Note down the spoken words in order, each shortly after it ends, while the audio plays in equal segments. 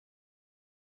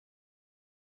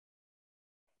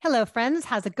Hello, friends.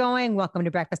 How's it going? Welcome to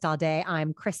Breakfast All Day.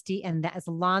 I'm Christy, and that is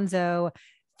Alonso.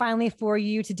 Finally, for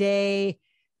you today,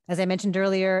 as I mentioned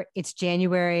earlier, it's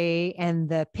January, and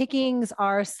the pickings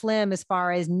are slim as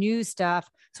far as new stuff.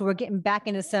 So we're getting back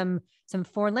into some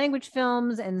foreign language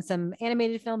films and some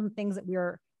animated film and things that we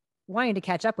are wanting to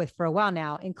catch up with for a while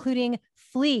now, including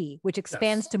Flea, which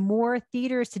expands to more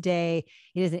theaters today.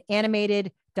 It is an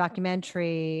animated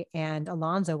documentary, and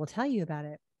Alonso will tell you about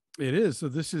it. It is. So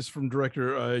this is from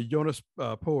director Jonas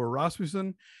Poher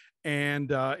Rasmussen, and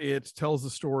it tells the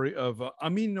story of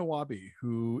Amin Nawabi,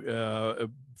 who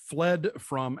fled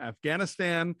from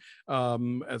Afghanistan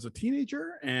as a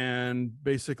teenager and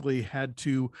basically had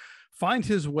to find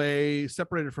his way,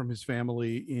 separated from his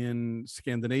family in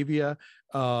Scandinavia,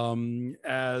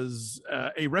 as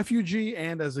a refugee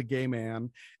and as a gay man.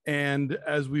 And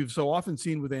as we've so often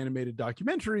seen with animated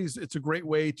documentaries, it's a great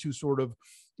way to sort of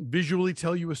visually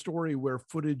tell you a story where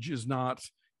footage is not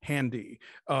handy.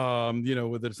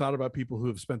 That it's not about people who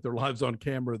have spent their lives on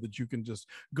camera, that you can just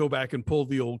go back and pull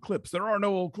the old clips. There are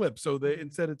no old clips. So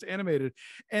instead it's animated,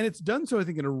 and it's done so, I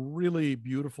think, in a really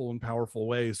beautiful and powerful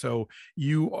way. So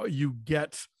you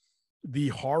get the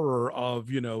horror of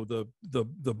the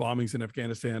bombings in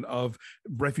Afghanistan, of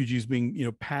refugees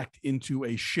being packed into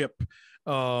a ship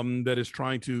that is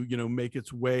trying to make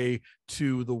its way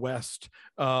to the West.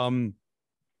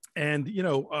 And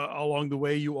along the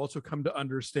way, you also come to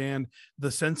understand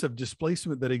the sense of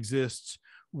displacement that exists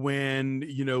when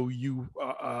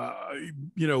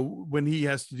when he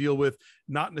has to deal with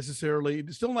not necessarily,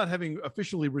 still not having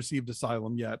officially received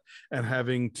asylum yet, and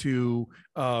having to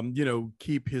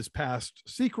keep his past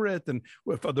secret, and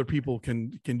if other people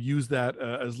can use that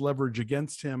as leverage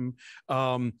against him.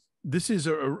 This is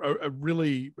a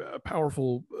really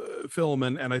powerful film,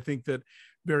 and I think that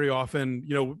very often,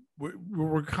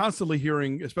 we're constantly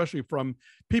hearing, especially from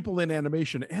people in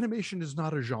animation is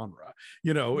not a genre.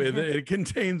 It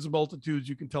contains multitudes.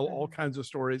 You can tell all kinds of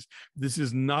stories. This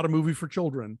is not a movie for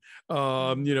children.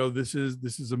 This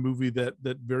is a movie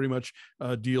that very much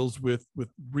deals with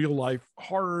real life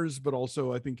horrors, but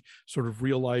also, I think, sort of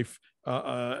real life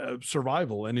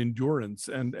survival and endurance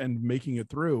and making it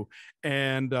through.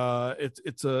 And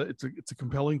it's a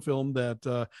compelling film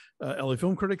that LA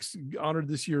Film Critics honored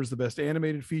this year as the best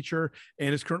animated feature,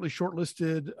 and is currently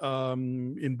shortlisted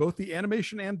in both the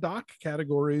animation and doc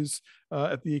categories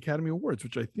at the Academy Awards,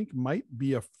 which I think might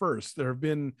be a first. There have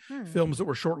been films that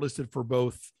were shortlisted for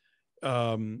both.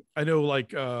 I know,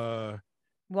 like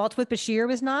Walt with Bashir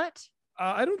was not.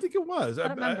 I don't think it was. I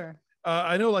don't remember.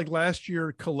 I know, like, last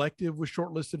year Collective was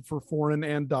shortlisted for foreign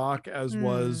and doc, as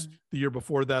was the year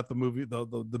before that the movie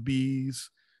the bees,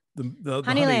 the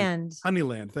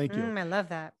Honeyland. Thank you. I love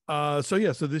that.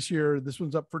 So this year this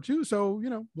one's up for 2. So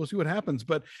we'll see what happens.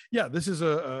 But yeah, this is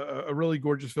a really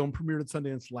gorgeous film, premiered at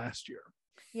Sundance last year.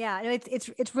 Yeah,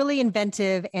 it's really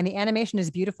inventive, and the animation is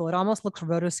beautiful. It almost looks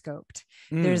rotoscoped.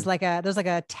 There's like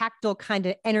a tactile kind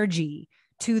of energy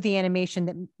to the animation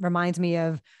that reminds me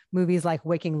of movies like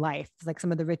Waking Life, like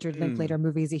some of the Richard Linklater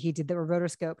movies that he did that were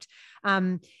rotoscoped.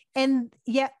 And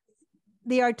yet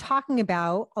they are talking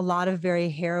about a lot of very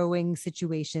harrowing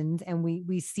situations, and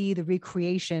we see the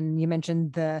recreation. You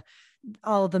mentioned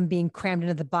all of them being crammed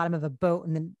into the bottom of a boat,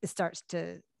 and then it starts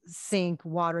to sink,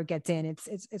 water gets in.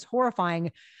 It's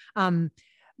horrifying.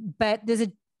 But there's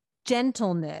a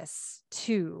gentleness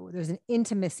too. There's an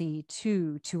intimacy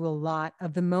to a lot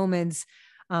of the moments,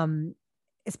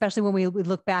 especially when we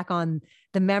look back on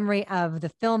the memory of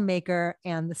the filmmaker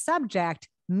and the subject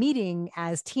meeting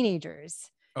as teenagers.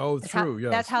 Oh, true. Yeah,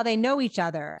 that's how they know each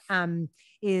other.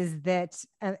 Is that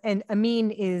and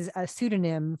Amin is a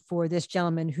pseudonym for this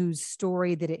gentleman whose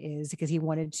story that it is, because he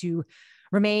wanted to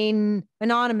remain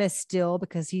anonymous still,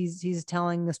 because he's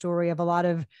telling the story of a lot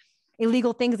of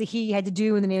illegal things that he had to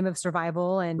do in the name of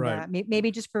survival, and maybe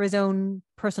just for his own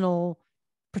personal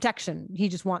protection. He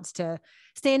just wants to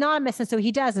stay anonymous, and so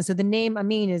he does. And so the name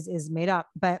Amin is made up,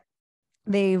 but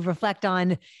they reflect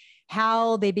on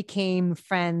how they became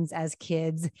friends as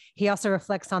kids. He also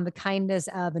reflects on the kindness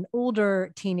of an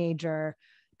older teenager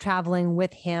traveling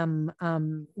with him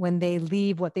when they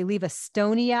leave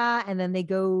Estonia, and then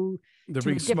they're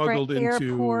being smuggled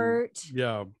airport.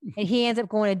 And he ends up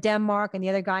going to Denmark, and the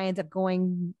other guy ends up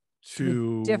going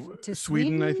to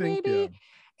Sweden, I think. Maybe.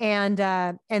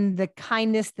 Yeah. And the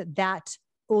kindness that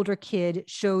older kid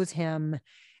shows him,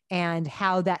 and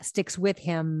how that sticks with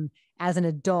him as an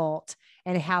adult,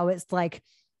 and how it's like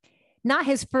not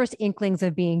his first inklings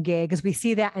of being gay, because we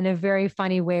see that in a very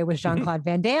funny way with Jean-Claude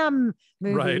Van Damme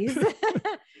movies.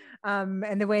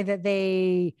 And the way that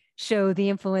they show the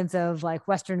influence of like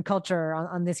Western culture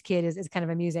on this kid is kind of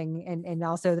amusing. And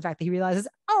also the fact that he realizes,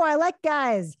 oh, I like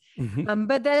guys.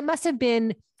 But that must have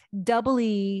been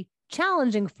doubly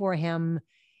challenging for him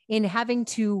in having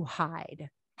to hide.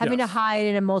 Having to hide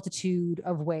in a multitude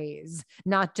of ways,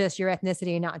 not just your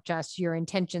ethnicity, not just your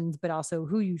intentions, but also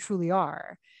who you truly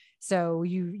are. So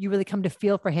you really come to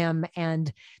feel for him.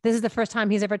 And this is the first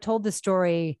time he's ever told this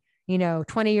story,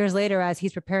 20 years later, as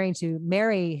he's preparing to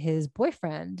marry his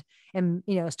boyfriend and,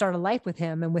 start a life with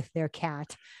him and with their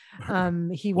cat.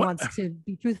 He wants to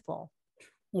be truthful.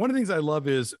 One of the things I love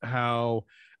is how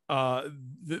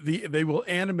they will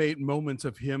animate moments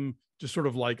of him just sort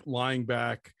of like lying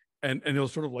back, and he'll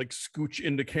sort of like scooch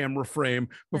into camera frame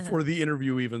before the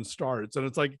interview even starts. And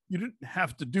it's like, you didn't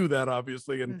have to do that,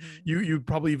 obviously. And you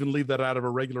probably even leave that out of a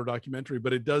regular documentary,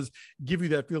 but it does give you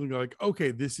that feeling like,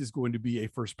 okay, this is going to be a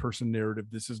first person narrative.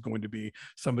 This is going to be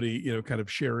somebody, kind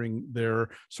of sharing their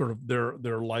sort of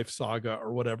their life saga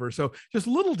or whatever. So just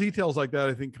little details like that,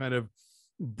 I think kind of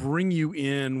bring you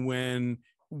in when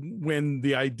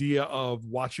the idea of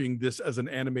watching this as an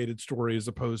animated story as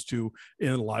opposed to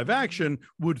in live action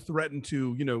would threaten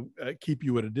to keep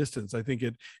you at a distance. I think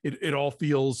it all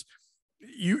feels,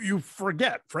 you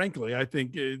forget, frankly, I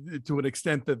think to an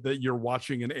extent that you're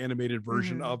watching an animated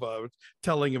version of a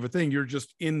telling of a thing. You're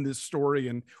just in this story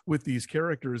and with these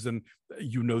characters, and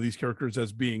these characters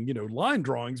as being line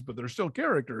drawings, but they're still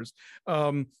characters.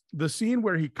 The scene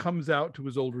where he comes out to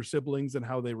his older siblings and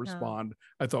how they respond,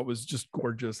 I thought was just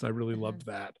gorgeous. I really loved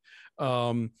that.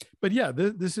 But yeah,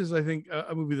 this is, I think,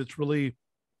 a movie that's really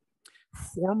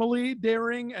formally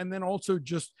daring, and then also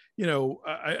just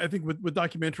I think with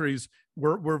documentaries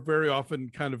we're very often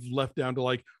kind of left down to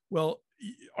like, well,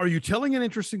 are you telling an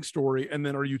interesting story, and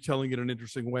then are you telling it in an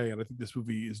interesting way? And I think this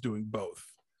movie is doing both.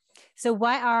 So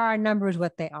why are our numbers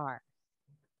what they are?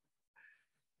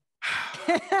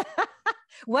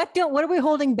 What are we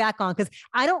holding back on? Because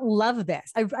I don't love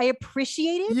this. I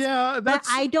appreciate it. Yeah, but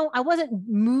I wasn't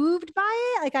moved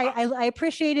by it. Like I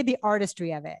appreciated the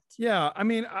artistry of it. Yeah, I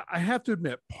mean, I have to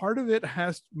admit, part of it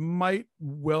might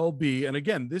well be, and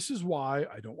again, this is why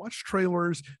I don't watch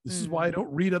trailers. This is why I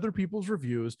don't read other people's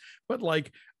reviews. But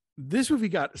like, this movie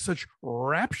got such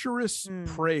rapturous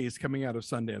praise coming out of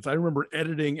Sundance. I remember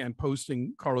editing and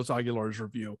posting Carlos Aguilar's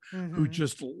review, who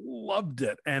just loved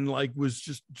it and like was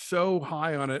just so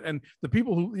high on it. And the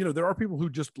people who, there are people who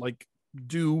just like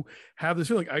do have this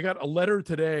feeling. I got a letter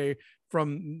today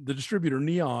from the distributor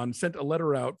Neon, sent a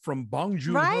letter out from Bong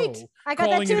Joon-ho, I got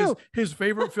calling that too. it his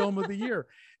favorite film of the year.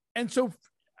 And so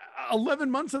 11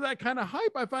 months of that kind of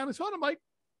hype, I finally saw it. I'm like,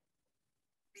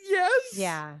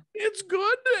 yes, it's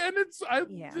good, and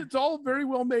it's all very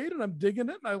well made, and I'm digging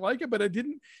it and I like it, but I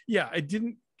didn't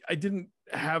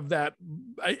have that.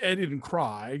 I didn't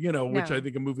cry, which I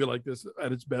think a movie like this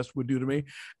at its best would do to me.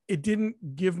 It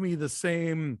didn't give me the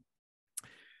same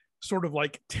sort of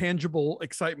like tangible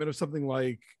excitement of something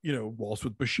like, Waltz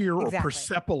with Bashir or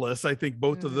Persepolis. I think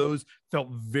both of those felt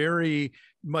very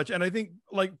much, and I think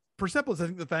like Persepolis, I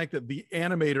think the fact that the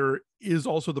animator is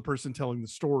also the person telling the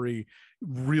story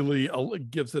really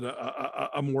gives it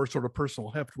a more sort of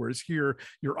personal heft, whereas here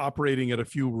you're operating at a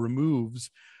few removes.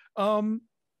 I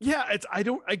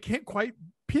can't quite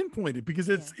pinpoint it because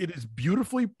it is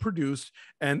beautifully produced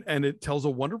and it tells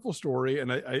a wonderful story,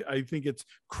 and I think it's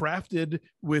crafted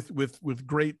with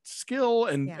great skill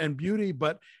and beauty.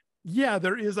 But yeah,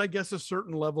 there is, I guess, a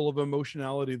certain level of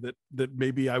emotionality that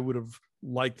maybe I would have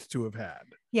liked to have had.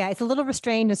 Yeah, it's a little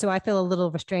restrained, and so I feel a little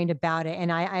restrained about it.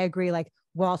 And I agree, like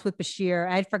Waltz with Bashir,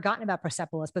 I'd forgotten about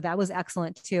Persepolis, but that was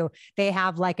excellent too. They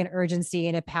have like an urgency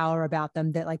and a power about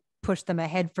them that like push them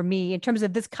ahead for me in terms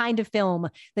of this kind of film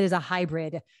that is a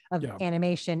hybrid of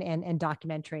animation and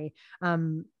documentary.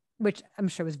 Which I'm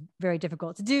sure was very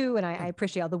difficult to do. And I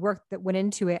appreciate all the work that went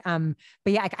into it. But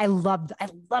yeah, I loved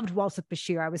Waltz with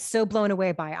Bashir. I was so blown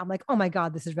away by it. I'm like, oh my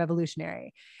God, this is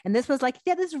revolutionary. And this was like,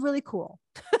 yeah, this is really cool.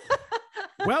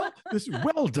 Well, this is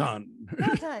well done.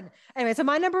 Well done. Anyway, so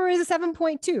my number is a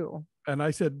 7.2. And I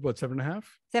said, what, 7.5?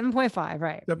 7.5,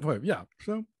 right. 7.5, yeah.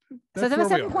 So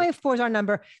 7.4 is our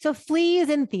number. So Flea is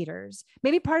in theaters.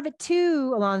 Maybe part of it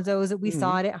too, Alonso, is that we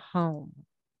saw it at home.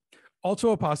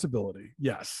 Also a possibility.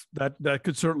 Yes, that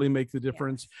could certainly make the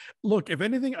difference. Look, if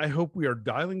anything, I hope we are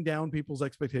dialing down people's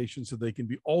expectations so they can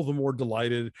be all the more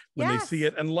delighted when they see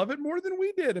it and love it more than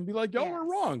we did and be like, y'all are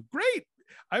wrong. Great.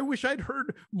 I wish I'd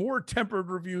heard more tempered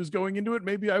reviews going into it.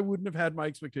 Maybe I wouldn't have had my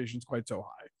expectations quite so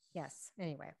high. Yes.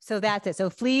 Anyway, so that's it. So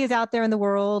Flea is out there in the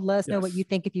world. Let us know what you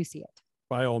think if you see it.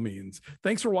 By all means.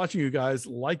 Thanks for watching, you guys.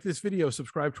 Like this video,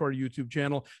 subscribe to our YouTube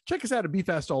channel. Check us out at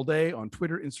BeFast All Day on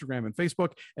Twitter, Instagram, and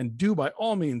Facebook. And do, by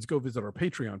all means, go visit our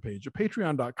Patreon page at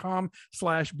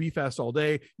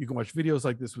patreon.com/BeFastAllDay. You can watch videos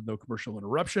like this with no commercial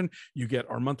interruption. You get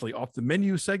our monthly Off the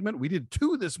Menu segment. We did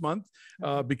 2 this month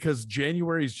because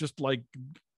January is just like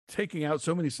taking out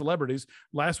so many celebrities.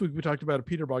 Last week we talked about a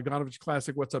Peter Bogdanovich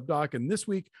classic, What's Up, Doc? And this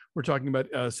week we're talking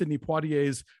about Sidney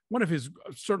Poitier's, one of his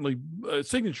certainly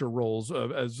signature roles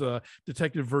as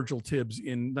Detective Virgil Tibbs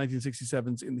in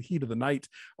 1967's In the Heat of the Night.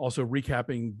 Also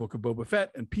recapping Book of Boba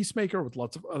Fett and Peacemaker, with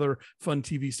lots of other fun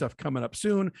TV stuff coming up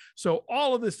soon. So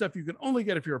all of this stuff you can only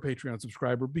get if you're a Patreon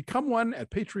subscriber. Become one at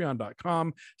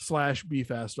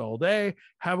patreon.com/BeFastAllDay.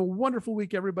 Have a wonderful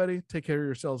week, everybody. Take care of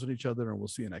yourselves and each other, and we'll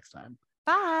see you next time.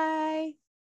 Bye.